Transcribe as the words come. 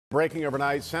Breaking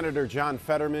overnight, Senator John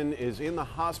Fetterman is in the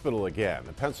hospital again.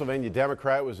 The Pennsylvania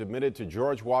Democrat was admitted to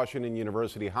George Washington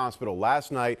University Hospital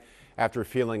last night after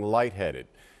feeling lightheaded.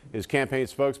 His campaign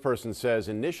spokesperson says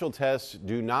initial tests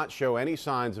do not show any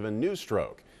signs of a new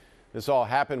stroke. This all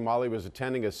happened while he was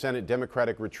attending a Senate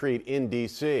Democratic retreat in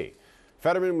D.C.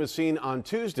 Fetterman was seen on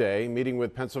Tuesday meeting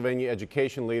with Pennsylvania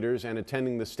education leaders and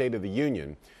attending the State of the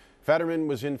Union. Fetterman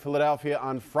was in Philadelphia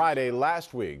on Friday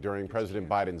last week during President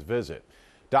Biden's visit.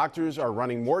 Doctors are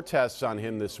running more tests on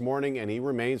him this morning, and he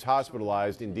remains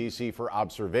hospitalized in D.C. for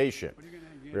observation.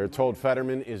 We are told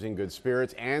Fetterman is in good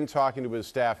spirits and talking to his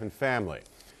staff and family.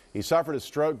 He suffered a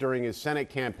stroke during his Senate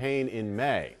campaign in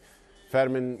May.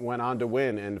 Fetterman went on to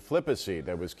win and flip a seat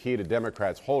that was key to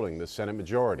Democrats holding the Senate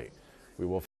majority. We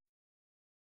will